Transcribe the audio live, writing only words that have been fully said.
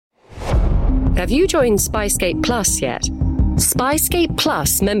Have you joined Spyscape Plus yet? Spyscape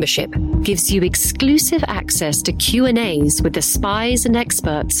Plus membership gives you exclusive access to Q&As with the spies and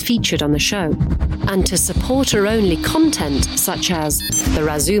experts featured on the show, and to supporter-only content such as The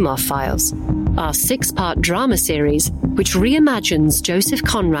Razumov Files, our 6-part drama series which reimagines Joseph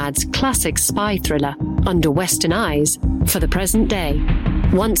Conrad's classic spy thriller Under Western Eyes for the present day.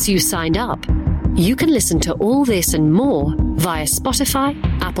 Once you signed up, you can listen to all this and more via Spotify,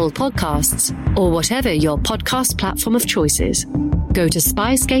 Apple Podcasts, or whatever your podcast platform of choice is. Go to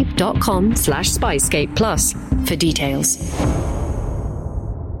spyscape.com/Spyscape Plus for details.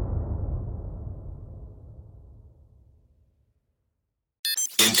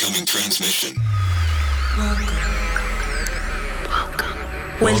 Incoming transmission.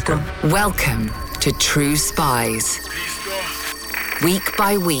 Welcome to True Spies. Week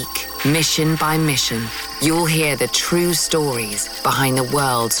by week, mission by mission, you'll hear the true stories behind the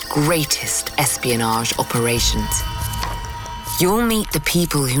world's greatest espionage operations. You'll meet the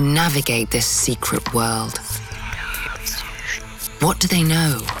people who navigate this secret world. What do they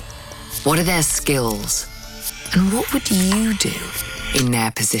know? What are their skills? And what would you do in their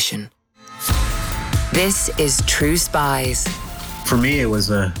position? This is True Spies. For me, it was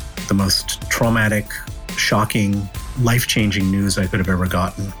the most traumatic, shocking, life-changing news I could have ever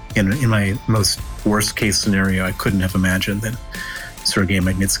gotten. In my most worst-case scenario, I couldn't have imagined that Sergei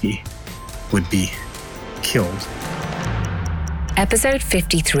Magnitsky would be killed. Episode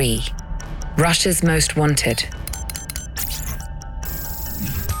 53, Russia's Most Wanted.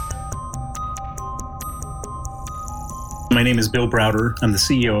 My name is Bill Browder. I'm the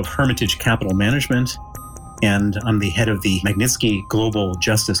CEO of Hermitage Capital Management, and I'm the head of the Magnitsky Global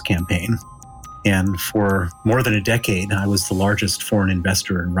Justice Campaign. And for more than a decade, I was the largest foreign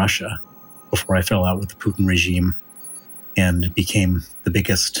investor in Russia before I fell out with the Putin regime and became the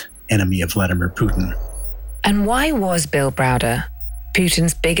biggest enemy of Vladimir Putin. And why was Bill Browder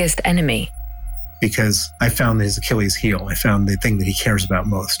Putin's biggest enemy? Because I found his Achilles heel. I found the thing that he cares about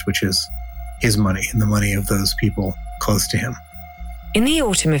most, which is his money and the money of those people close to him. In the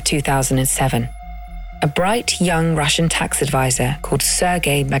autumn of 2007, a bright young Russian tax advisor called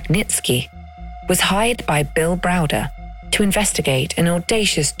Sergei Magnitsky was hired by Bill Browder to investigate an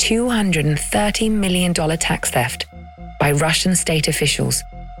audacious $230 million tax theft by Russian state officials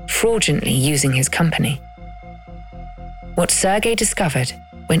fraudulently using his company. What Sergei discovered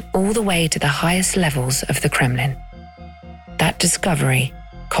went all the way to the highest levels of the Kremlin. That discovery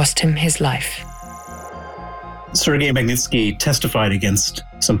cost him his life. Sergei Magnitsky testified against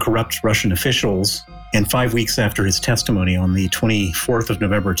some corrupt Russian officials, and 5 weeks after his testimony on the 24th of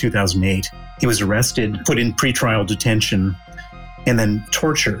November 2008, he was arrested, put in pretrial detention, and then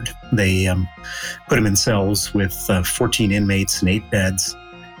tortured. They put him in cells with 14 inmates and 8 beds,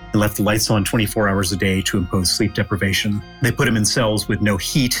 and left the lights on 24 hours a day to impose sleep deprivation. They put him in cells with no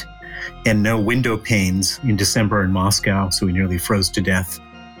heat and no window panes in December in Moscow, so he nearly froze to death.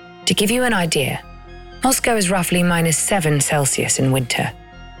 To give you an idea, Moscow is roughly -7 Celsius in winter.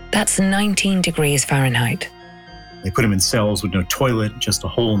 That's 19 degrees Fahrenheit. They put him in cells with no toilet, just a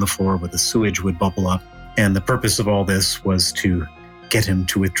hole in the floor where the sewage would bubble up. And the purpose of all this was to get him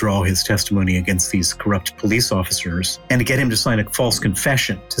to withdraw his testimony against these corrupt police officers and to get him to sign a false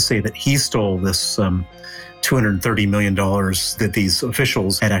confession to say that he stole this $230 million that these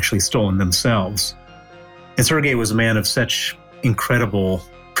officials had actually stolen themselves. And Sergei was a man of such incredible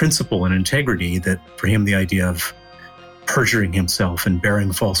principle and integrity that for him the idea of perjuring himself and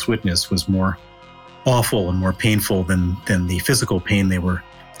bearing false witness was more awful and more painful than the physical pain they were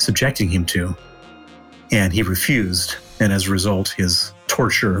subjecting him to. And he refused. And as a result, his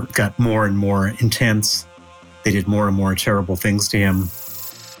torture got more and more intense. They did more and more terrible things to him.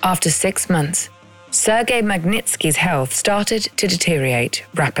 After 6 months, Sergei Magnitsky's health started to deteriorate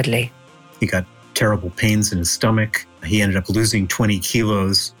rapidly. He got terrible pains in his stomach. He ended up losing 20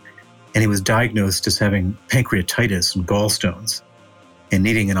 kilos, and he was diagnosed as having pancreatitis and gallstones and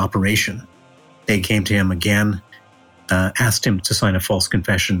needing an operation. They came to him again, asked him to sign a false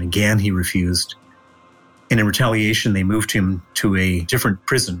confession. Again, he refused. And in retaliation, they moved him to a different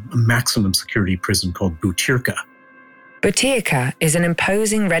prison, a maximum security prison called Butyrka. Butyrka is an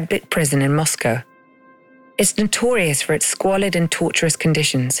imposing red-brick prison in Moscow. It's notorious for its squalid and torturous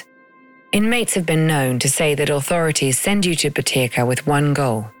conditions. Inmates have been known to say that authorities send you to Butyrka with one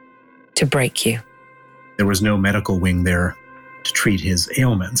goal: to break you. There was no medical wing there to treat his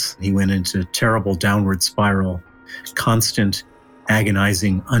ailments. He went into terrible downward spiral, constant,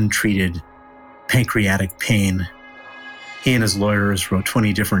 agonizing, untreated pancreatic pain. He and his lawyers wrote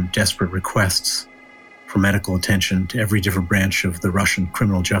 20 different desperate requests for medical attention to every different branch of the Russian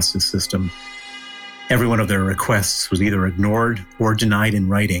criminal justice system. Every one of their requests was either ignored or denied in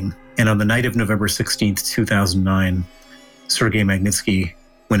writing. And on the night of November 16th, 2009, Sergei Magnitsky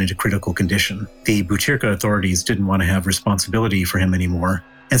went into critical condition. The Butyrka authorities didn't want to have responsibility for him anymore,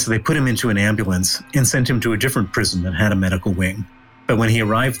 and so they put him into an ambulance and sent him to a different prison that had a medical wing. But when he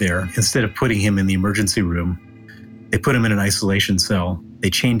arrived there, instead of putting him in the emergency room, they put him in an isolation cell, they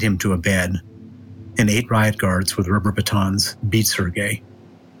chained him to a bed, and 8 riot guards with rubber batons beat Sergei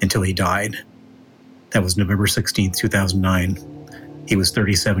until he died. That was November 16th, 2009. He was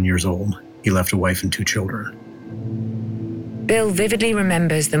 37 years old. He left a wife and 2 children. Bill vividly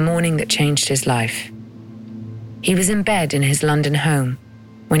remembers the morning that changed his life. He was in bed in his London home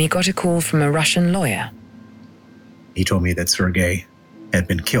when he got a call from a Russian lawyer. He told me that Sergei had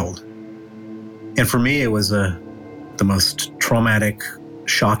been killed. And for me, it was the most traumatic,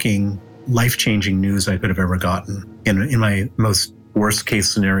 shocking, life-changing news I could have ever gotten. In my most worst-case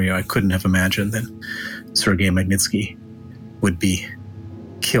scenario, I couldn't have imagined that Sergei Magnitsky would be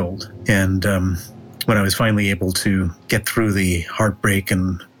killed. And when I was finally able to get through the heartbreak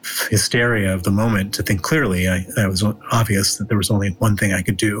and hysteria of the moment to think clearly, it was obvious that there was only one thing I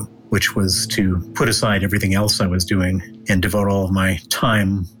could do, which was to put aside everything else I was doing and devote all of my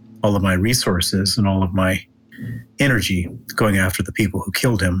time, all of my resources, and all of my energy going after the people who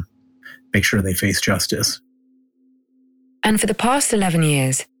killed him, make sure they face justice. And for the past 11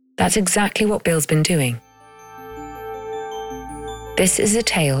 years, that's exactly what Bill's been doing. This is a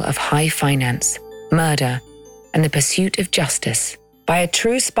tale of high finance, murder, and the pursuit of justice by a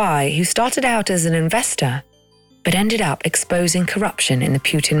true spy who started out as an investor, but ended up exposing corruption in the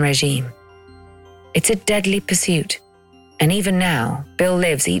Putin regime. It's a deadly pursuit, and even now, Bill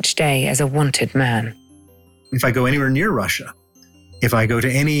lives each day as a wanted man. If I go anywhere near Russia, if I go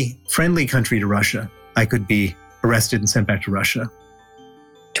to any friendly country to Russia, I could be arrested and sent back to Russia.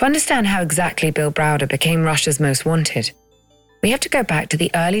 To understand how exactly Bill Browder became Russia's most wanted, we have to go back to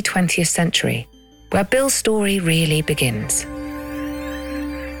the early 20th century, where Bill's story really begins.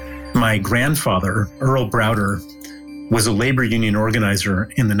 My grandfather, Earl Browder, was a labor union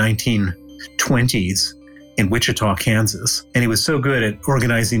organizer in the 1920s in Wichita, Kansas. And he was so good at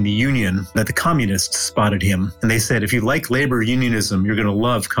organizing the union that the communists spotted him. And they said, if you like labor unionism, you're going to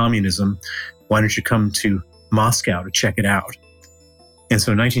love communism. Why don't you come to Moscow to check it out? And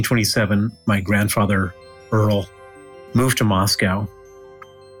so in 1927, my grandfather, Earl, moved to Moscow.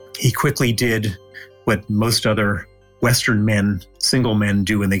 He quickly did what most other Western men, single men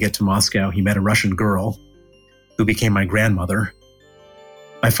do when they get to Moscow. He met a Russian girl who became my grandmother.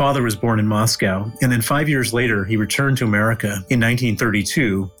 My father was born in Moscow, and then 5 years later, he returned to America in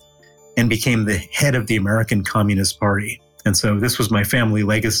 1932 and became the head of the American Communist Party. And so this was my family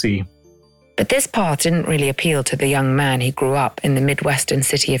legacy. But this path didn't really appeal to the young man who grew up in the Midwestern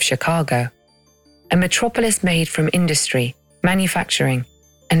city of Chicago, a metropolis made from industry, manufacturing,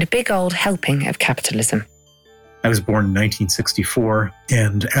 and a big old helping of capitalism. I was born in 1964,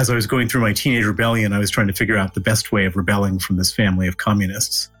 and as I was going through my teenage rebellion, I was trying to figure out the best way of rebelling from this family of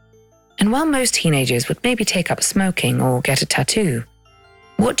communists. And while most teenagers would maybe take up smoking or get a tattoo,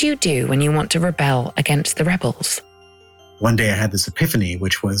 what do you do when you want to rebel against the rebels? One day I had this epiphany,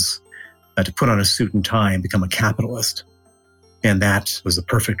 which was to put on a suit and tie and become a capitalist. And that was the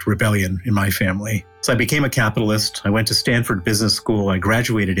perfect rebellion in my family. So I became a capitalist. I went to Stanford Business School. I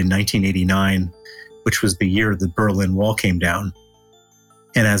graduated in 1989, which was the year the Berlin Wall came down.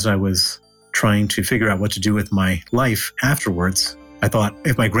 And as I was trying to figure out what to do with my life afterwards, I thought,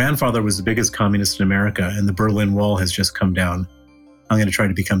 if my grandfather was the biggest communist in America and the Berlin Wall has just come down, I'm going to try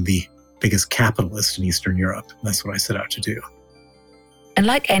to become the biggest capitalist in Eastern Europe. That's what I set out to do. And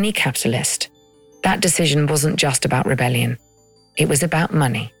like any capitalist, that decision wasn't just about rebellion. It was about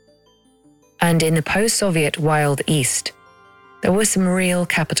money. And in the post-Soviet Wild East, there was some real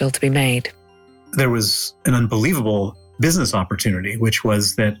capital to be made. There was an unbelievable business opportunity, which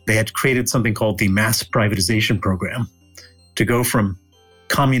was that they had created something called the mass privatization program to go from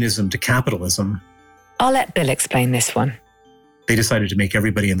communism to capitalism. I'll let Bill explain this one. They decided to make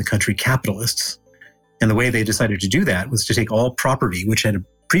everybody in the country capitalists. And the way they decided to do that was to take all property, which had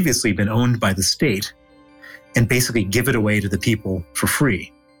previously been owned by the state, and basically give it away to the people for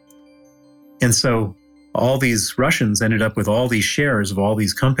free. And so all these Russians ended up with all these shares of all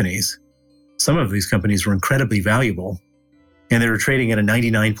these companies. Some of these companies were incredibly valuable, and they were trading at a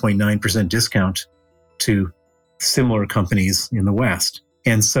 99.9% discount to similar companies in the West.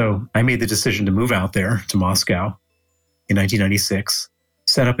 And so I made the decision to move out there to Moscow in 1996,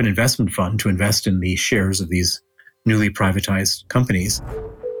 set up an investment fund to invest in the shares of these newly privatized companies.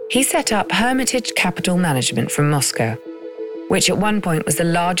 He set up Hermitage Capital Management from Moscow, which at one point was the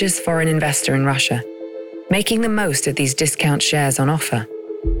largest foreign investor in Russia making the most of these discount shares on offer.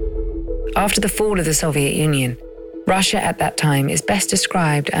 After the fall of the Soviet Union, Russia at that time is best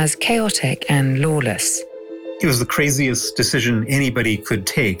described as chaotic and lawless. It was the craziest decision anybody could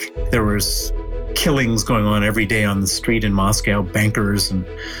take. There was killings going on every day on the street in Moscow, bankers and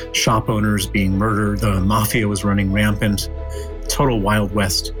shop owners being murdered. The mafia was running rampant. Total Wild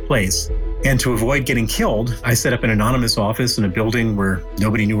West place. And to avoid getting killed, I set up an anonymous office in a building where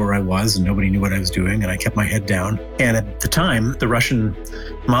nobody knew where I was and nobody knew what I was doing, and I kept my head down. And at the time, the Russian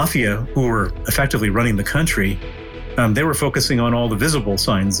mafia, who were effectively running the country, they were focusing on all the visible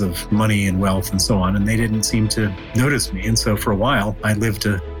signs of money and wealth and so on, and they didn't seem to notice me. And so for a while, I lived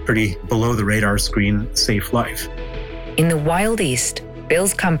a pretty below the radar screen safe life. In the Wild East,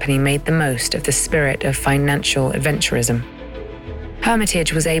 Bill's company made the most of the spirit of financial adventurism.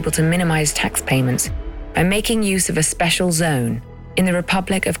 Hermitage was able to minimize tax payments by making use of a special zone in the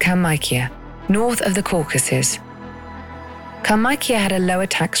Republic of Kalmykia, north of the Caucasus. Kalmykia had a lower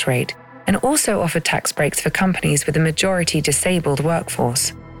tax rate and also offered tax breaks for companies with a majority disabled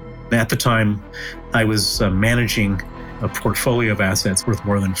workforce. At the time, I was managing a portfolio of assets worth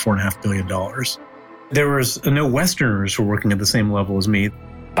more than $4.5 billion. There was no Westerners who were working at the same level as me.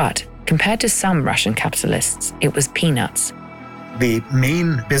 But compared to some Russian capitalists, it was peanuts. The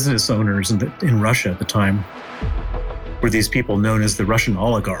main business owners in Russia at the time were these people known as the Russian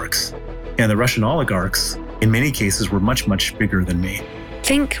oligarchs. And the Russian oligarchs, in many cases, were much, much bigger than me.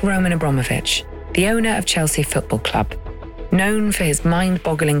 Think Roman Abramovich, the owner of Chelsea Football Club, known for his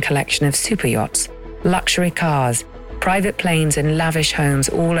mind-boggling collection of super yachts, luxury cars, private planes and lavish homes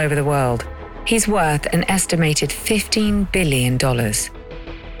all over the world. He's worth an estimated $15 billion.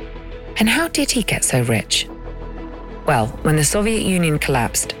 And how did he get so rich? Well, when the Soviet Union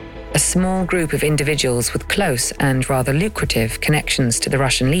collapsed, a small group of individuals with close and rather lucrative connections to the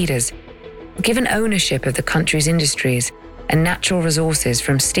Russian leaders were given ownership of the country's industries and natural resources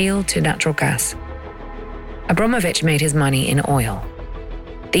from steel to natural gas. Abramovich made his money in oil.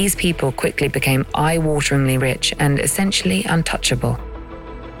 These people quickly became eye-wateringly rich and essentially untouchable.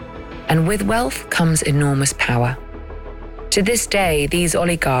 And with wealth comes enormous power. To this day, these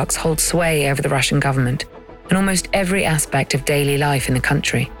oligarchs hold sway over the Russian government and almost every aspect of daily life in the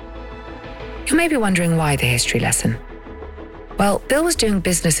country. You may be wondering why the history lesson. Well, Bill was doing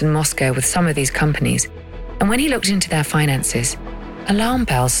business in Moscow with some of these companies, and when he looked into their finances, alarm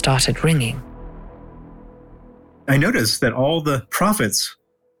bells started ringing. I noticed that all the profits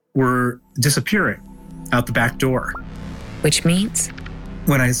were disappearing out the back door. Which means?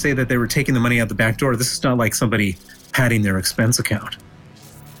 When I say that they were taking the money out the back door, this is not like somebody padding their expense account.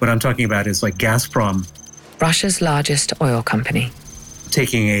 What I'm talking about is like Gazprom, Russia's largest oil company,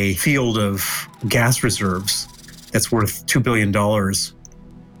 taking a field of gas reserves that's worth $2 billion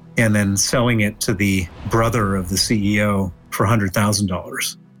and then selling it to the brother of the CEO for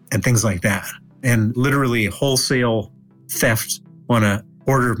 $100,000 and things like that. And literally wholesale theft on an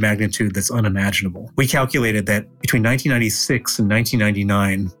order of magnitude that's unimaginable. We calculated that between 1996 and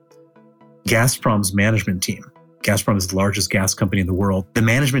 1999, Gazprom's management team, Gazprom is the largest gas company in the world. The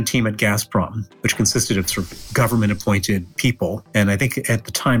management team at Gazprom, which consisted of sort of government-appointed people, and I think at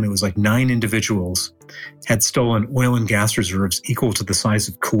the time it was like 9 individuals, had stolen oil and gas reserves equal to the size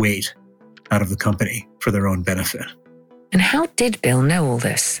of Kuwait out of the company for their own benefit. And how did Bill know all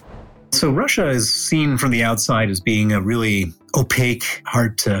this? So Russia is seen from the outside as being a really opaque,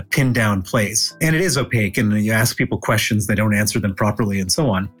 hard to pin down place. And it is opaque, and you ask people questions, they don't answer them properly and so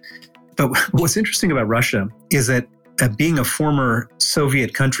on. But what's interesting about Russia is that being a former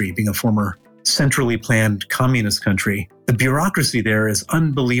Soviet country, being a former centrally planned communist country, the bureaucracy there is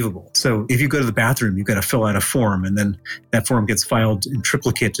unbelievable. So if you go to the bathroom, you've got to fill out a form, and then that form gets filed in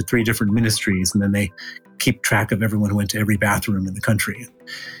triplicate to 3 different ministries, and then they keep track of everyone who went to every bathroom in the country.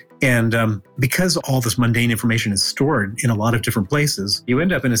 And because all this mundane information is stored in a lot of different places, you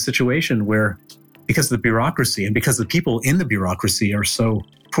end up in a situation where, because of the bureaucracy and because the people in the bureaucracy are so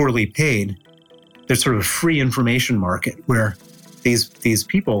poorly paid, there's sort of a free information market where these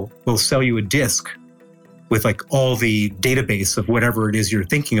people will sell you a disk with like all the database of whatever it is you're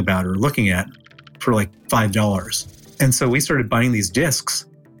thinking about or looking at for like $5. And so we started buying these disks.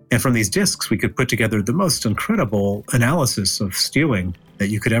 And from these disks, we could put together the most incredible analysis of stealing that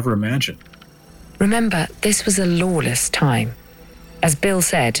you could ever imagine. Remember, this was a lawless time. As Bill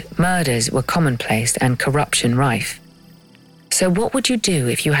said, murders were commonplace and corruption rife. So what would you do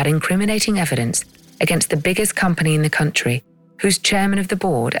if you had incriminating evidence against the biggest company in the country, whose chairman of the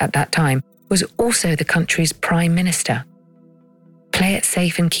board at that time was also the country's prime minister? Play it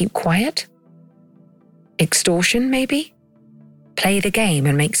safe and keep quiet? Extortion, maybe? Play the game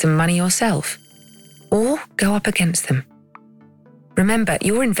and make some money yourself? or go up against them. Remember,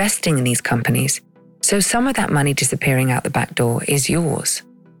 you're investing in these companies, so some of that money disappearing out the back door is yours.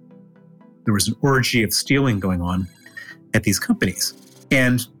 There was an orgy of stealing going on at these companies.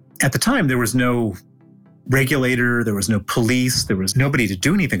 And at the time, there was no regulator, there was no police, there was nobody to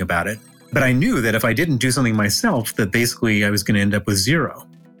do anything about it. But I knew that if I didn't do something myself, that basically I was going to end up with zero.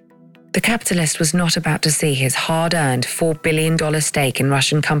 The capitalist was not about to see his hard-earned $4 billion stake in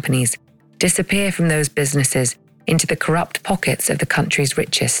Russian companies disappear from those businesses into the corrupt pockets of the country's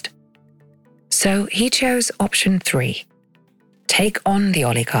richest. So he chose option 3. Take on the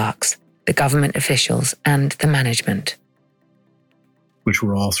oligarchs, the government officials, and the management. Which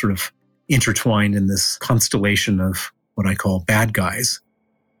were all sort of intertwined in this constellation of what I call bad guys.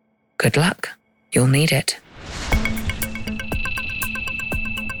 Good luck. You'll need it.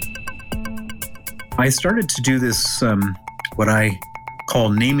 I started to do this, what I call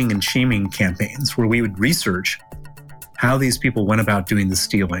naming and shaming campaigns, where we would research how these people went about doing the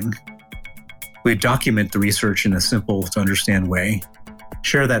stealing. We'd document the research in a simple to understand way,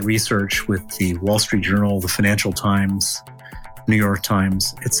 share that research with the Wall Street Journal, the Financial Times, New York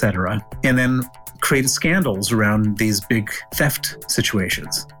Times, etc., and then create scandals around these big theft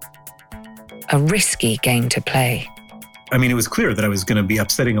situations. A risky game to play. I mean, it was clear that I was going to be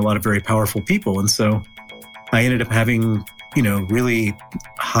upsetting a lot of very powerful people. And so I ended up having, really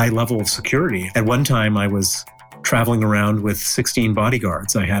high level of security. At one time, I was traveling around with 16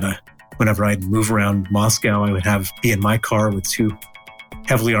 bodyguards. Whenever I'd move around Moscow, I would be in my car with 2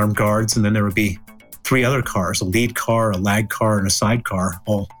 heavily armed guards. And then there would be 3 other cars, a lead car, a lag car, and a sidecar,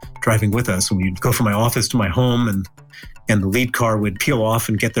 all driving with us. And we'd go from my office to my home, and the lead car would peel off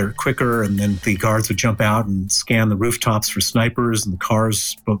and get there quicker, and then the guards would jump out and scan the rooftops for snipers and the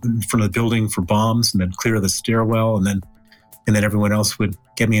cars in front of the building for bombs, and then clear the stairwell, and then everyone else would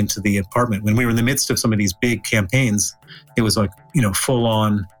get me into the apartment. When we were in the midst of some of these big campaigns, it was like,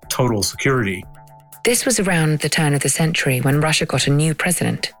 full-on total security. This was around the turn of the century when Russia got a new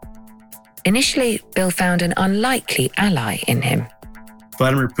president. Initially, Bill found an unlikely ally in him.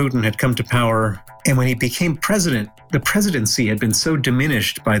 Vladimir Putin had come to power, and when he became president, the presidency had been so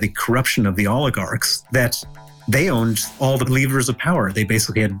diminished by the corruption of the oligarchs that they owned all the levers of power. They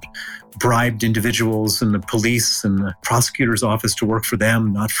basically had bribed individuals in the police and the prosecutor's office to work for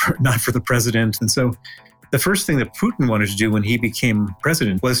them, not for the president. And so the first thing that Putin wanted to do when he became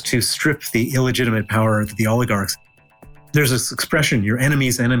president was to strip the illegitimate power of the oligarchs. There's this expression, your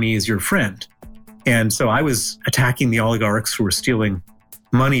enemy's enemy is your friend. And so I was attacking the oligarchs who were stealing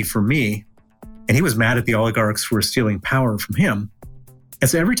money from me, and he was mad at the oligarchs who were stealing power from him. And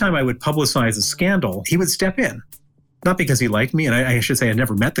so every time I would publicize a scandal, he would step in. Not because he liked me, and I should say I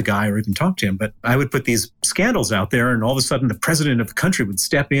never met the guy or even talked to him, but I would put these scandals out there, and all of a sudden the president of the country would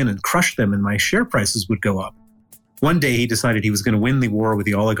step in and crush them, and my share prices would go up. One day he decided he was going to win the war with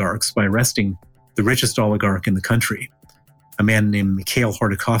the oligarchs by arresting the richest oligarch in the country, a man named Mikhail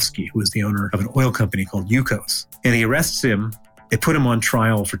Khodorkovsky, who was the owner of an oil company called Yukos. And he arrests him. They put him on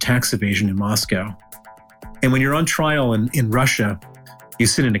trial for tax evasion in Moscow. And when you're on trial in Russia, you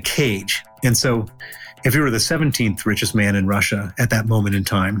sit in a cage. And so if you were the 17th richest man in Russia at that moment in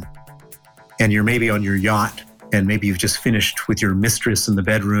time, and you're maybe on your yacht, and maybe you've just finished with your mistress in the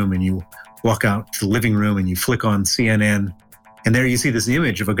bedroom, and you walk out to the living room and you flick on CNN, and there you see this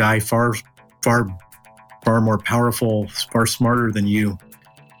image of a guy far more powerful, far smarter than you,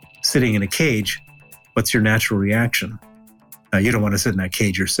 sitting in a cage, what's your natural reaction? You don't want to sit in that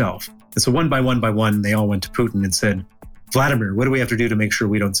cage yourself. And so one by one, they all went to Putin and said, Vladimir, what do we have to do to make sure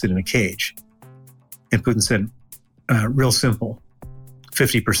we don't sit in a cage? And Putin said, real simple,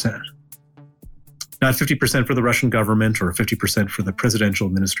 50%. Not 50% for the Russian government or 50% for the presidential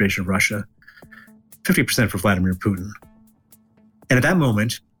administration of Russia, 50% for Vladimir Putin. And at that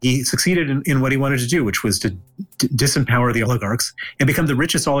moment, he succeeded in what he wanted to do, which was to disempower the oligarchs and become the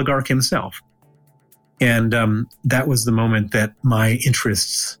richest oligarch himself. And that was the moment that my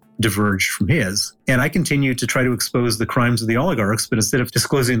interests diverged from his. And I continued to try to expose the crimes of the oligarchs, but instead of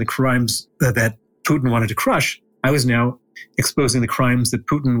disclosing the crimes that Putin wanted to crush, I was now exposing the crimes that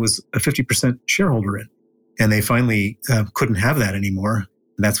Putin was a 50% shareholder in. And they finally couldn't have that anymore.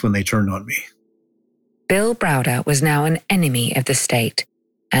 And that's when they turned on me. Bill Browder was now an enemy of the state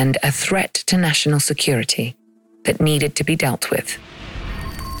and a threat to national security that needed to be dealt with.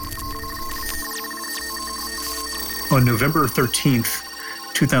 On November 13th,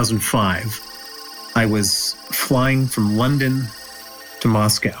 2005, I was flying from London to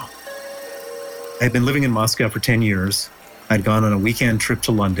Moscow. I had been living in Moscow for 10 years. I'd gone on a weekend trip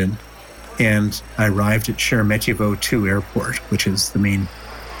to London, and I arrived at Sheremetyevo 2 airport, which is the main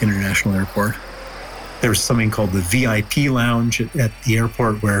international airport. There's something called the VIP lounge at the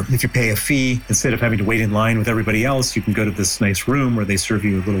airport, where if you pay a fee, instead of having to wait in line with everybody else, you can go to this nice room where they serve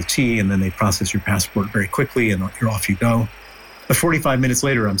you a little tea, and then they process your passport very quickly, and you're off you go. But 45 minutes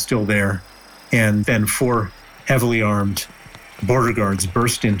later, I'm still there. And then 4 heavily armed border guards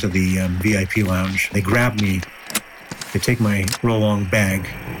burst into the VIP lounge. They grab me, they take my roll-along bag,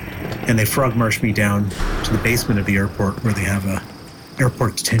 and they frog march me down to the basement of the airport, where they have a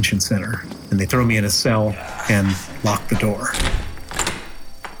airport detention center. And they throw me in a cell and lock the door.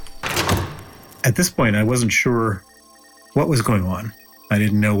 At this point, I wasn't sure what was going on. I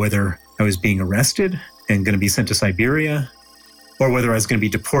didn't know whether I was being arrested and going to be sent to Siberia, or whether I was going to be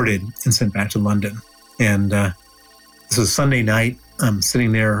deported and sent back to London. And this was Sunday night. I'm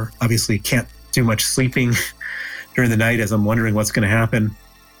sitting there, obviously can't do much sleeping during the night as I'm wondering what's going to happen.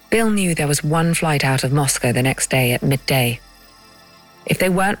 Bill knew there was one flight out of Moscow the next day at midday. If they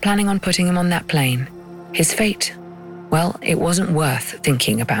weren't planning on putting him on that plane, his fate, well, it wasn't worth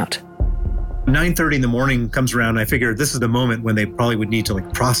thinking about. 9:30 in the morning comes around. I figured this is the moment when they probably would need to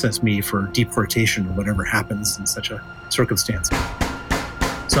process me for deportation or whatever happens in such a circumstance.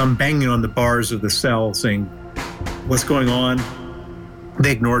 So I'm banging on the bars of the cell saying, "What's going on?"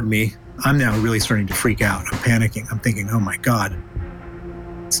 They ignored me. I'm now really starting to freak out. I'm panicking. I'm thinking, oh my God.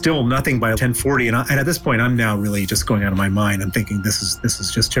 Still nothing by 10:40. And at this point, I'm now really just going out of my mind. I'm thinking this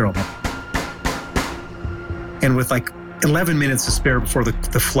is just terrible. And with 11 minutes to spare before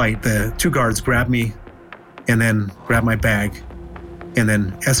the flight, the 2 guards grab me and then grab my bag and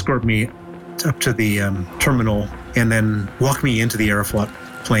then escort me up to the terminal and then walk me into the Aeroflot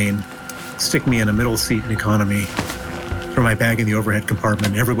plane, stick me in a middle seat in economy, throw my bag in the overhead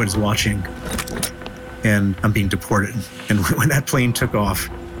compartment. Everybody's watching, and I'm being deported. And when that plane took off,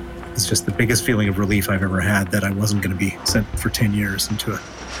 it's just the biggest feeling of relief I've ever had that I wasn't going to be sent for 10 years into a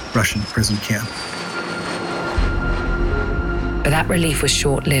Russian prison camp. But that relief was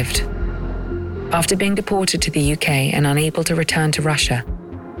short-lived. After being deported to the UK and unable to return to Russia,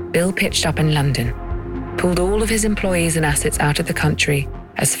 Bill pitched up in London, pulled all of his employees and assets out of the country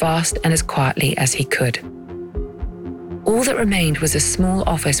as fast and as quietly as he could. All that remained was a small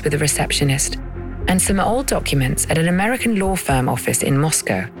office with a receptionist and some old documents at an American law firm office in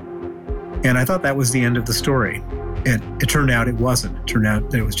Moscow. And I thought that was the end of the story. It turned out it wasn't. It turned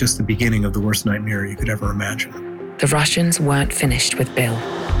out that it was just the beginning of the worst nightmare you could ever imagine. The Russians weren't finished with Bill.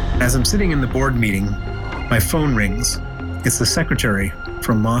 As I'm sitting in the board meeting, my phone rings. It's the secretary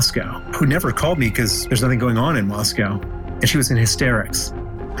from Moscow, who never called me because there's nothing going on in Moscow. And she was in hysterics.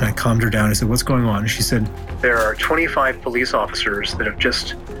 And I calmed her down. I said, "What's going on?" And she said, "There are 25 police officers that have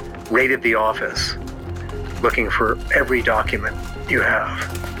just raided the office, looking for every document you have.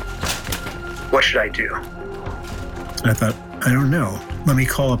 What should I do?" And I thought, I don't know. Let me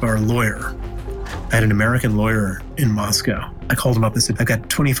call up our lawyer. I had an American lawyer in Moscow. I called him up and said, "I've got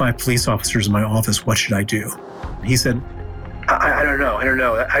 25 police officers in my office. What should I do?" He said, I don't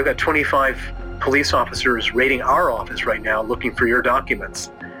know. I've got 25 police officers raiding our office right now looking for your documents.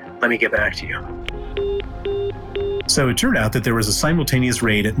 Let me get back to you." So it turned out that there was a simultaneous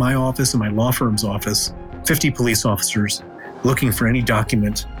raid at my office and my law firm's office, 50 police officers looking for any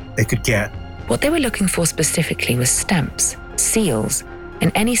document they could get. What they were looking for specifically was stamps, seals,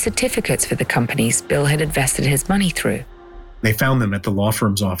 and any certificates for the companies Bill had invested his money through. They found them at the law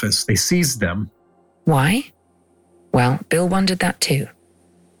firm's office. They seized them. Why? Well, Bill wondered that too.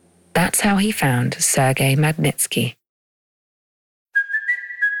 That's how he found Sergei Magnitsky.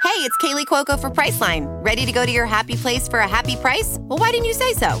 Hey, it's Kaylee Cuoco for Priceline. Ready to go to your happy place for a happy price? Well, why didn't you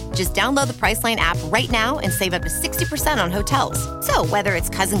say so? Just download the Priceline app right now and save up to 60% on hotels. So whether it's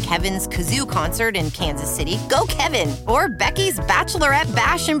Cousin Kevin's Kazoo Concert in Kansas City, go Kevin, or Becky's Bachelorette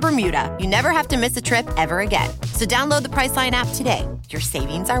Bash in Bermuda, you never have to miss a trip ever again. So download the Priceline app today. Your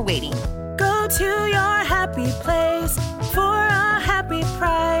savings are waiting. Go to your happy place for a happy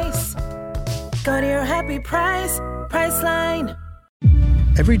price. Go to your happy price, Priceline.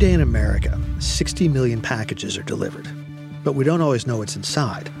 Every day in America, 60 million packages are delivered. But we don't always know what's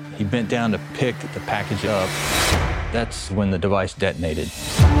inside. He bent down to pick the package up. That's when the device detonated.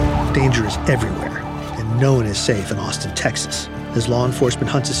 Danger is everywhere, and no one is safe in Austin, Texas, as law enforcement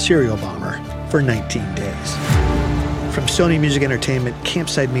hunts a serial bomber for 19 days. From Sony Music Entertainment,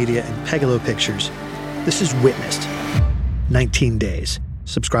 Campside Media, and Pegalo Pictures, this is Witnessed. 19 Days.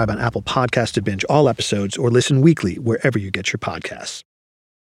 Subscribe on Apple Podcasts to binge all episodes or listen weekly wherever you get your podcasts.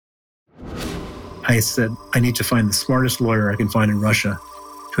 I said, I need to find the smartest lawyer I can find in Russia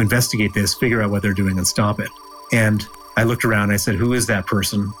to investigate this, figure out what they're doing, and stop it. And I looked around, I said, who is that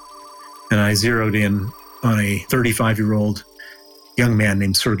person? And I zeroed in on a 35-year-old young man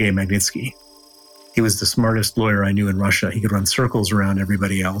named Sergei Magnitsky. He was the smartest lawyer I knew in Russia. He could run circles around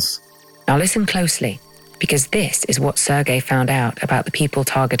everybody else. Now listen closely, because this is what Sergei found out about the people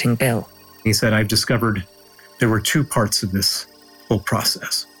targeting Bill. He said, I've discovered there were two parts of this whole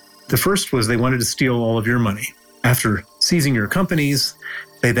process. The first was they wanted to steal all of your money. After seizing your companies,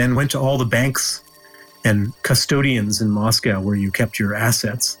 they then went to all the banks and custodians in Moscow where you kept your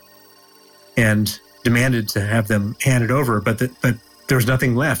assets and demanded to have them handed over, but there was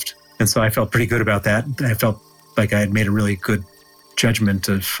nothing left. And so I felt pretty good about that. I felt like I had made a really good judgment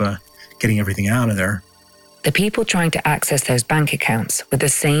of getting everything out of there. The people trying to access those bank accounts were the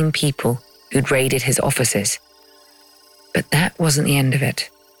same people who'd raided his offices. But that wasn't the end of it.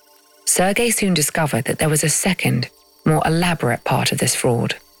 Sergei soon discovered that there was a second, more elaborate part of this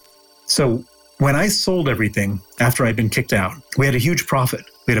fraud. So when I sold everything after I'd been kicked out, we had a huge profit.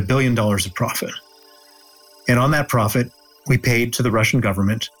 We had $1 billion of profit. And on that profit, we paid to the Russian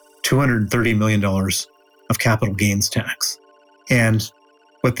government $230 million of capital gains tax. And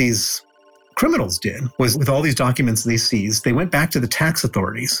what these criminals did was, with all these documents they seized, they went back to the tax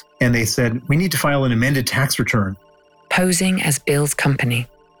authorities and they said, we need to file an amended tax return. Posing as Bill's company.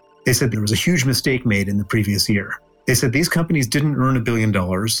 They said there was a huge mistake made in the previous year. They said these companies didn't earn $1 billion.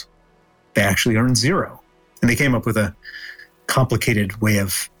 They actually earned zero. And they came up with a complicated way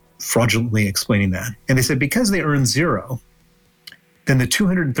of fraudulently explaining that. And they said because they earned zero, then the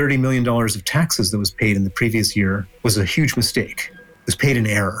 $230 million of taxes that was paid in the previous year was a huge mistake. It was paid in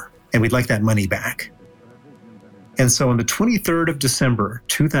error, and we'd like that money back. And so on the 23rd of December,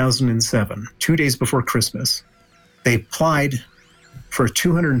 2007, 2 days before Christmas, they applied for a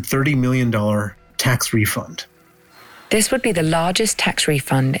 $230 million tax refund. This would be the largest tax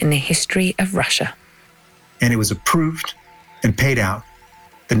refund in the history of Russia. And it was approved and paid out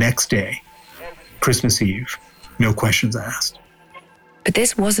the next day, Christmas Eve, no questions asked. But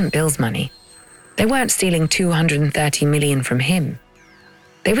this wasn't Bill's money. They weren't stealing $230 million from him.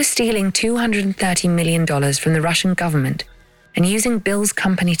 They were stealing $230 million from the Russian government and using Bill's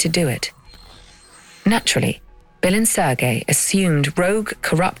company to do it. Naturally, Bill and Sergei assumed rogue,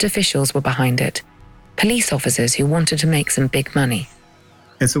 corrupt officials were behind it, police officers who wanted to make some big money.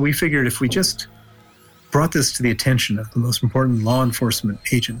 And so we figured if we just brought this to the attention of the most important law enforcement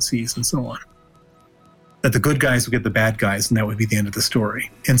agencies and so on, that the good guys would get the bad guys, and that would be the end of the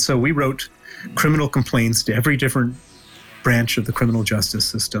story. And so we wrote criminal complaints to every different branch of the criminal justice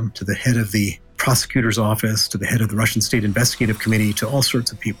system, to the head of the prosecutor's office, to the head of the Russian State Investigative Committee, to all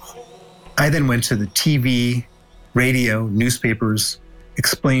sorts of people. I then went to the TV, radio, newspapers,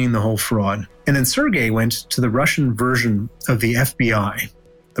 explaining the whole fraud. And then Sergei went to the Russian version of the FBI,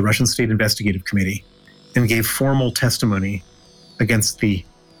 the Russian State Investigative Committee, and gave formal testimony against the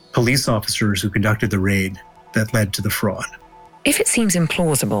police officers who conducted the raid that led to the fraud. If it seems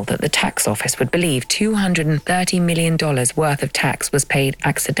implausible that the tax office would believe $230 million worth of tax was paid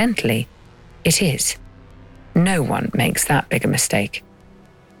accidentally, it is. No one makes that big a mistake.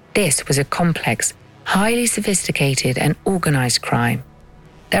 This was a complex, highly sophisticated and organized crime.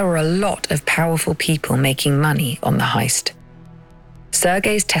 There were a lot of powerful people making money on the heist.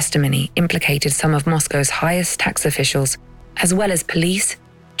 Sergei's testimony implicated some of Moscow's highest tax officials, as well as police,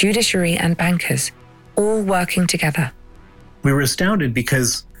 judiciary, and bankers, all working together. We were astounded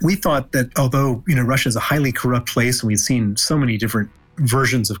because we thought that although, Russia is a highly corrupt place and we've seen so many different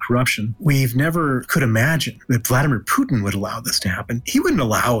versions of corruption, we've never could imagine that Vladimir Putin would allow this to happen. He wouldn't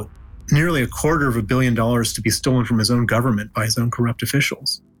allow nearly $250 million to be stolen from his own government by his own corrupt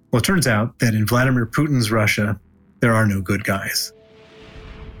officials. Well, it turns out that in Vladimir Putin's Russia, there are no good guys.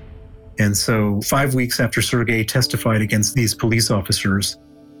 And so 5 weeks after Sergei testified against these police officers,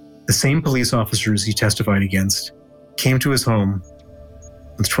 the same police officers he testified against came to his home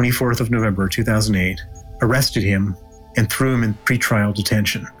on the 24th of November, 2008, arrested him, and threw him in pretrial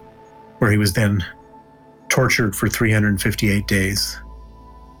detention, where he was then tortured for 358 days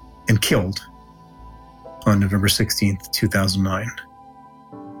and killed on November 16th, 2009.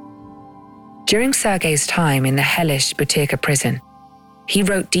 During Sergei's time in the hellish Butyrka prison, he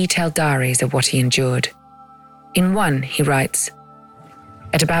wrote detailed diaries of what he endured. In one, he writes,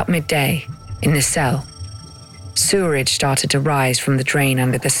 "At about midday, in the cell, sewerage started to rise from the drain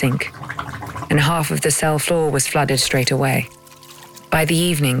under the sink, and half of the cell floor was flooded straight away. By the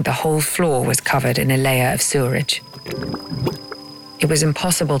evening, the whole floor was covered in a layer of sewerage. It was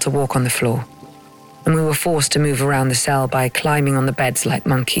impossible to walk on the floor, and we were forced to move around the cell by climbing on the beds like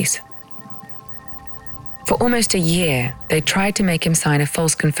monkeys. For almost a year, they tried to make him sign a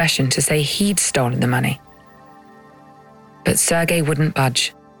false confession to say he'd stolen the money. But Sergei wouldn't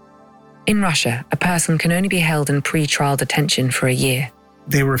budge. In Russia, a person can only be held in pre-trial detention for a year.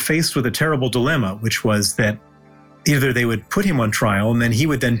 they were faced with a terrible dilemma, which was that either they would put him on trial and then he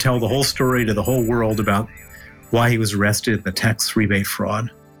would then tell the whole story to the whole world about why he was arrested, the tax rebate fraud.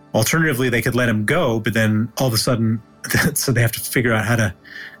 Alternatively, they could let him go, but then all of a sudden, so they have to figure out how to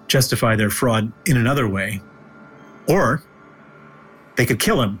justify their fraud in another way. Or they could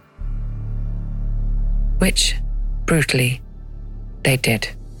kill him. Which, brutally, they did.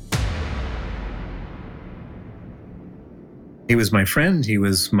 He was my friend, he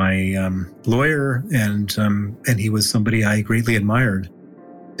was my lawyer, and he was somebody I greatly admired.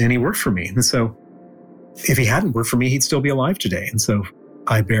 And he worked for me. And so if he hadn't worked for me, he'd still be alive today. And so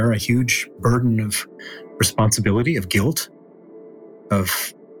I bear a huge burden of responsibility, of guilt,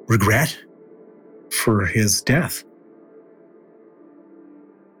 of regret for his death.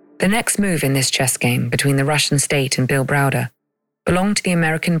 The next move in this chess game between the Russian state and Bill Browder belonged to the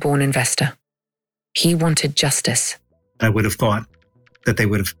American-born investor. He wanted justice. I would have thought that they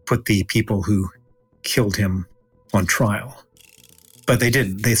would have put the people who killed him on trial. But they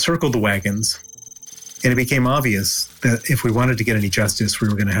didn't. They circled the wagons, and it became obvious that if we wanted to get any justice, we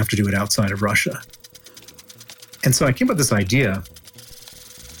were going to have to do it outside of Russia. And so I came up with this idea,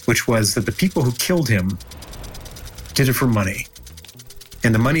 which was that the people who killed him did it for money.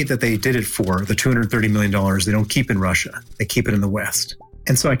 And the money that they did it for, the $230 million, they don't keep in Russia. They keep it in the West.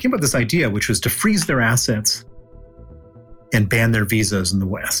 And so I came up with this idea, which was to freeze their assets and ban their visas in the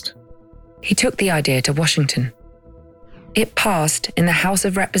West. He took the idea to Washington. It passed in the House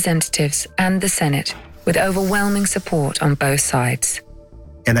of Representatives and the Senate with overwhelming support on both sides.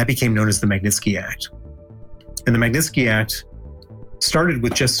 And that became known as the Magnitsky Act. And the Magnitsky Act started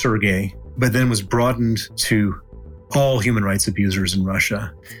with just Sergei, but then was broadened to all human rights abusers in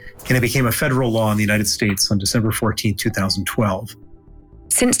Russia. And it became a federal law in the United States on December 14, 2012.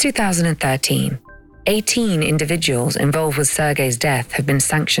 Since 2013, 18 individuals involved with Sergei's death have been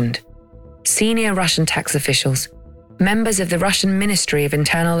sanctioned. Senior Russian tax officials, members of the Russian Ministry of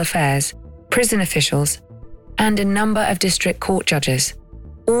Internal Affairs, prison officials, and a number of district court judges,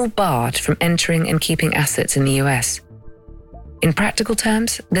 all barred from entering and keeping assets in the US. In practical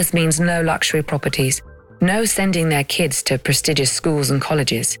terms, this means no luxury properties, no sending their kids to prestigious schools and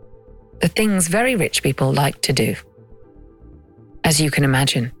colleges, the things very rich people like to do. As you can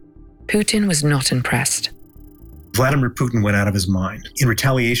imagine, Putin was not impressed. Vladimir Putin went out of his mind. In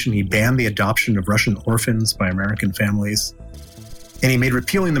retaliation, he banned the adoption of Russian orphans by American families, and he made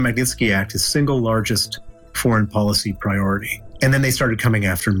repealing the Magnitsky Act his single largest foreign policy priority. And then they started coming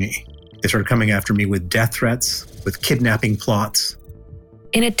after me. They started coming after me with death threats, with kidnapping plots.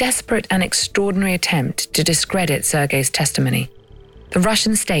 In a desperate and extraordinary attempt to discredit Sergei's testimony, the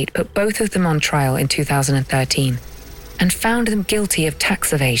Russian state put both of them on trial in 2013 and found them guilty of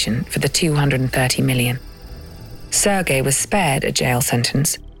tax evasion for the $230 million. Sergei was spared a jail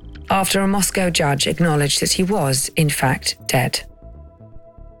sentence after a Moscow judge acknowledged that he was, in fact, dead.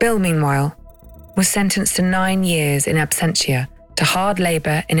 Bill, meanwhile, was sentenced to 9 years in absentia to hard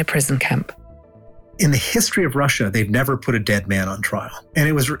labor in a prison camp. In the history of Russia, they've never put a dead man on trial. And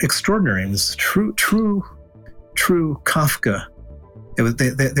it was extraordinary. It was true Kafka.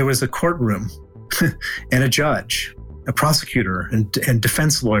 There was a courtroom and a judge, a prosecutor and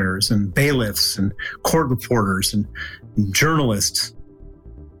defense lawyers and bailiffs and court reporters and journalists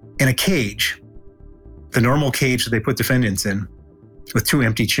in a cage, the normal cage that they put defendants in, with 2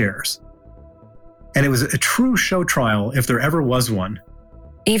 empty chairs. And it was a true show trial if there ever was one.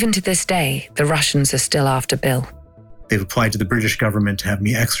 Even to this day, the Russians are still after Bill. They've applied to the British government to have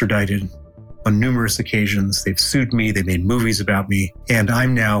me extradited on numerous occasions. They've sued me, they made movies about me, and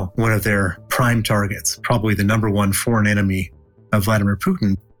I'm now one of their prime targets, probably the number one foreign enemy of Vladimir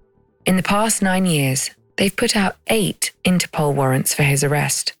Putin. In the past 9 years, they've put out 8 Interpol warrants for his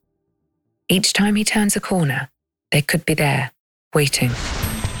arrest. Each time he turns a corner, they could be there, waiting.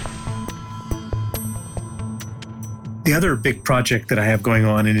 The other big project that I have going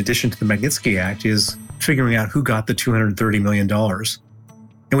on, in addition to the Magnitsky Act, is figuring out who got the $230 million.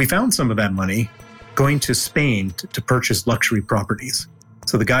 And we found some of that money going to Spain to purchase luxury properties.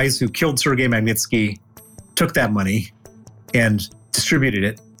 So the guys who killed Sergei Magnitsky took that money and distributed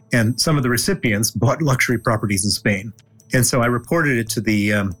it, and some of the recipients bought luxury properties in Spain. And so I reported it to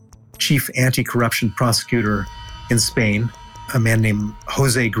the chief anti-corruption prosecutor in Spain, a man named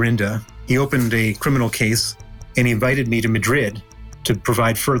Jose Grinda. He opened a criminal case and he invited me to Madrid to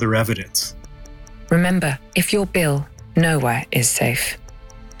provide further evidence. Remember, if you're Bill, nowhere is safe.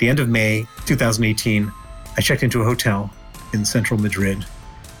 At the end of May 2018, I checked into a hotel in central Madrid.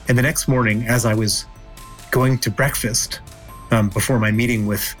 And the next morning, as I was going to breakfast before my meeting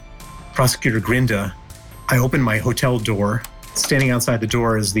with Prosecutor Grinda, I opened my hotel door standing outside the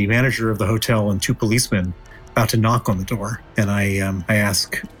door is the manager of the hotel and two policemen about to knock on the door. And I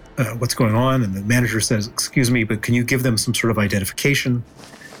ask, what's going on? And the manager says, excuse me, but can you give them some sort of identification?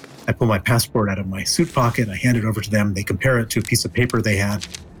 I pull my passport out of my suit pocket. I hand it over to them. They compare it to a piece of paper they had.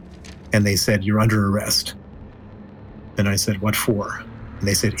 And they said, you're under arrest. And I said, what for? And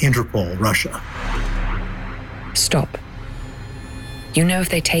they said, Interpol, Russia. Stop. You know if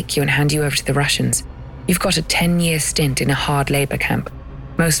they take you and hand you over to the Russians, you've got a 10-year stint in a hard labor camp,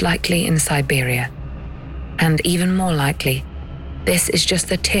 most likely in Siberia. And even more likely, this is just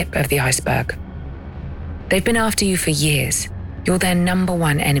the tip of the iceberg. They've been after you for years. You're their number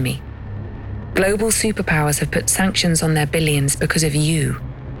one enemy. Global superpowers have put sanctions on their billions because of you.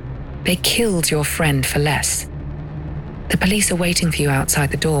 They killed your friend for less. The police are waiting for you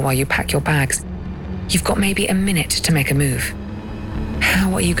outside the door while you pack your bags. You've got maybe a minute to make a move.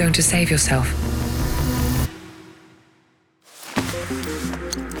 How are you going to save yourself?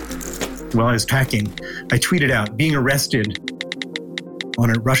 While I was packing, I tweeted out, being arrested on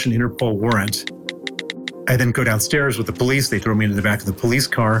a Russian Interpol warrant. I then go downstairs with the police. They throw me into the back of the police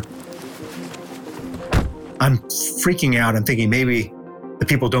car. I'm freaking out. I'm thinking maybe the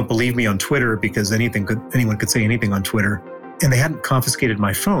people don't believe me on Twitter because anyone could say anything on Twitter. And they hadn't confiscated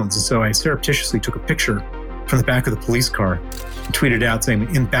my phones. And so I surreptitiously took a picture from the back of the police car and tweeted out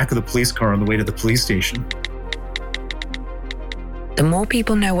saying, in the back of the police car on the way to the police station. The more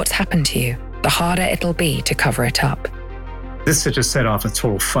people know what's happened to you, the harder it'll be to cover it up. This had just set off a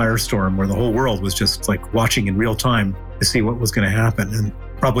total firestorm where the whole world was just like watching in real time to see what was going to happen. And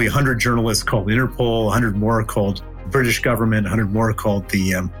probably 100 journalists called Interpol, 100 more called the British government, 100 more called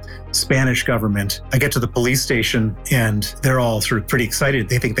the Spanish government. I get to the police station and they're all sort of pretty excited.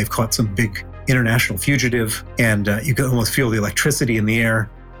 They think they've caught some big international fugitive, and you can almost feel the electricity in the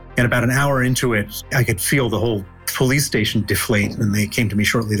air. And about an hour into it, I could feel the whole police station deflate, and they came to me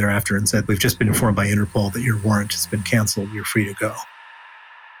shortly thereafter and said, we've just been informed by Interpol that your warrant has been canceled. You're free to go.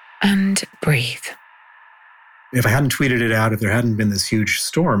 And breathe. If I hadn't tweeted it out, if there hadn't been this huge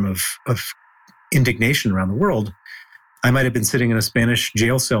storm of indignation around the world, I might have been sitting in a Spanish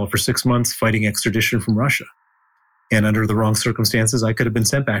jail cell for 6 months fighting extradition from Russia. And under the wrong circumstances, I could have been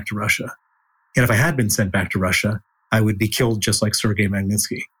sent back to Russia. And if I had been sent back to Russia, I would be killed just like Sergei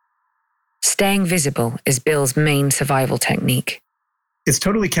Magnitsky. Staying visible is Bill's main survival technique. It's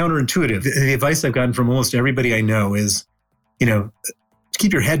totally counterintuitive. The advice I've gotten from almost everybody I know is,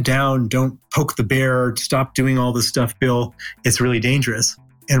 keep your head down, don't poke the bear, stop doing all this stuff, Bill. It's really dangerous.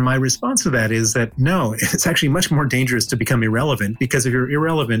 And my response to that is that no, it's actually much more dangerous to become irrelevant, because if you're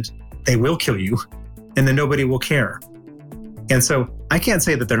irrelevant, they will kill you and then nobody will care. And so I can't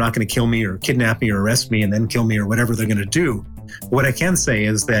say that they're not going to kill me or kidnap me or arrest me and then kill me or whatever they're going to do. What I can say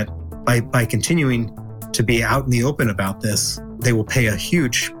is that by continuing to be out in the open about this, they will pay a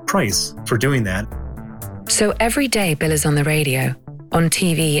huge price for doing that. So every day Bill is on the radio, on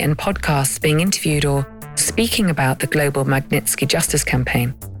TV and podcasts being interviewed or speaking about the global Magnitsky Justice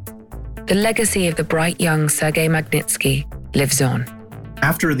Campaign. The legacy of the bright young Sergei Magnitsky lives on.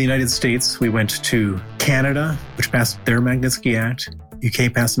 After the United States, we went to Canada, which passed their Magnitsky Act.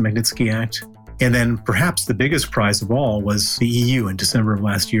 UK passed the Magnitsky Act. And then perhaps the biggest prize of all was the EU in December of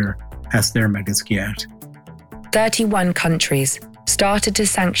last year passed their Magnitsky Act. 31 countries started to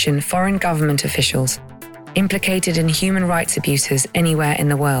sanction foreign government officials implicated in human rights abuses anywhere in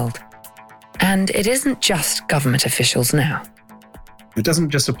the world. And it isn't just government officials now. It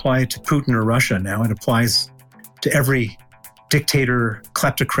doesn't just apply to Putin or Russia now. It applies to every dictator,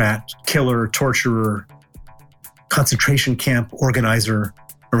 kleptocrat, killer, torturer, concentration camp organizer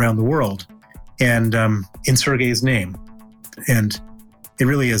around the world, and in Sergei's name. And it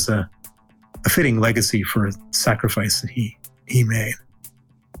really is a fitting legacy for a sacrifice that he made.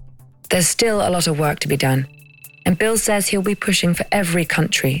 There's still a lot of work to be done, and Bill says he'll be pushing for every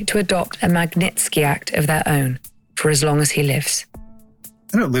country to adopt a Magnitsky Act of their own for as long as he lives.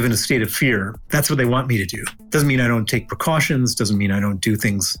 I don't live in a state of fear. That's what they want me to do. Doesn't mean I don't take precautions, doesn't mean I don't do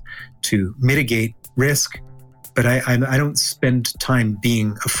things to mitigate risk, but I don't spend time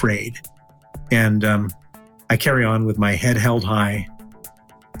being afraid. And I carry on with my head held high.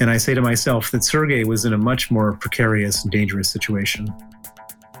 And I say to myself that Sergei was in a much more precarious and dangerous situation.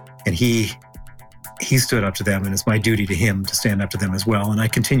 And he stood up to them, and it's my duty to him to stand up to them as well. And I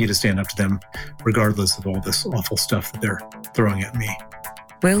continue to stand up to them regardless of all this awful stuff that they're throwing at me.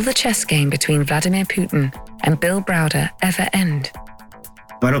 Will the chess game between Vladimir Putin and Bill Browder ever end?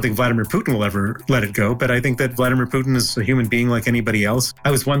 I don't think Vladimir Putin will ever let it go, but I think that Vladimir Putin is a human being like anybody else.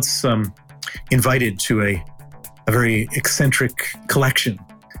 I was once invited to a very eccentric collection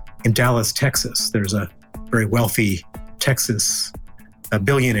in Dallas, Texas. There's a very wealthy Texas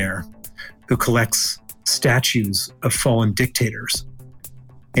billionaire who collects statues of fallen dictators.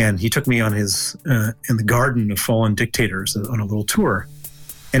 And he took me on his, in the garden of fallen dictators on a little tour.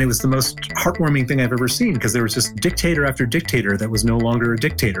 And it was the most heartwarming thing I've ever seen, because there was just dictator after dictator that was no longer a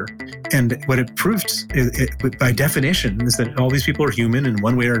dictator. And what it proved, by definition, is that all these people are human in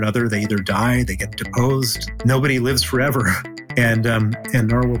one way or another. They either die, they get deposed. Nobody lives forever, and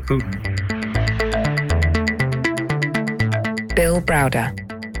nor will Putin. Bill Browder.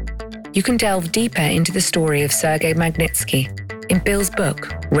 You can delve deeper into the story of Sergei Magnitsky in Bill's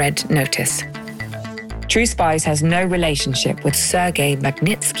book, Red Notice. True Spies has no relationship with Sergei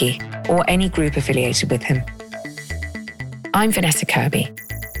Magnitsky or any group affiliated with him. I'm Vanessa Kirby.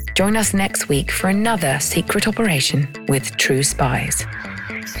 Join us next week for another secret operation with True Spies.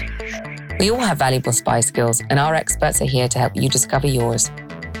 We all have valuable spy skills, and our experts are here to help you discover yours.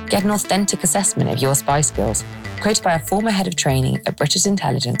 Get an authentic assessment of your spy skills, quoted by a former head of training at British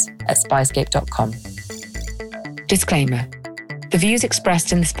Intelligence at spyscape.com. Disclaimer. The views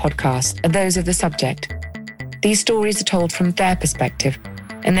expressed in this podcast are those of the subject. These stories are told from their perspective,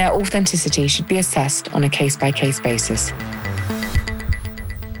 and their authenticity should be assessed on a case-by-case basis.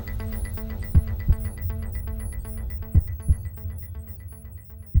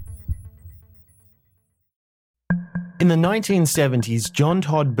 In the 1970s, John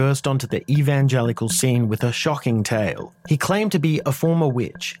Todd burst onto the evangelical scene with a shocking tale. He claimed to be a former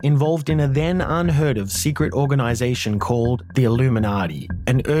witch, involved in a then unheard-of secret organization called the Illuminati,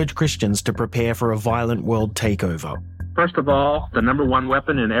 and urged Christians to prepare for a violent world takeover. First of all, the number one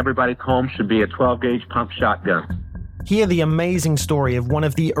weapon in everybody's home should be a 12-gauge pump shotgun. Hear the amazing story of one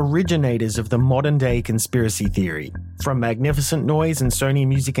of the originators of the modern-day conspiracy theory. From Magnificent Noise and Sony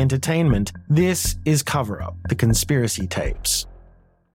Music Entertainment, this is Cover Up, the Conspiracy Tapes.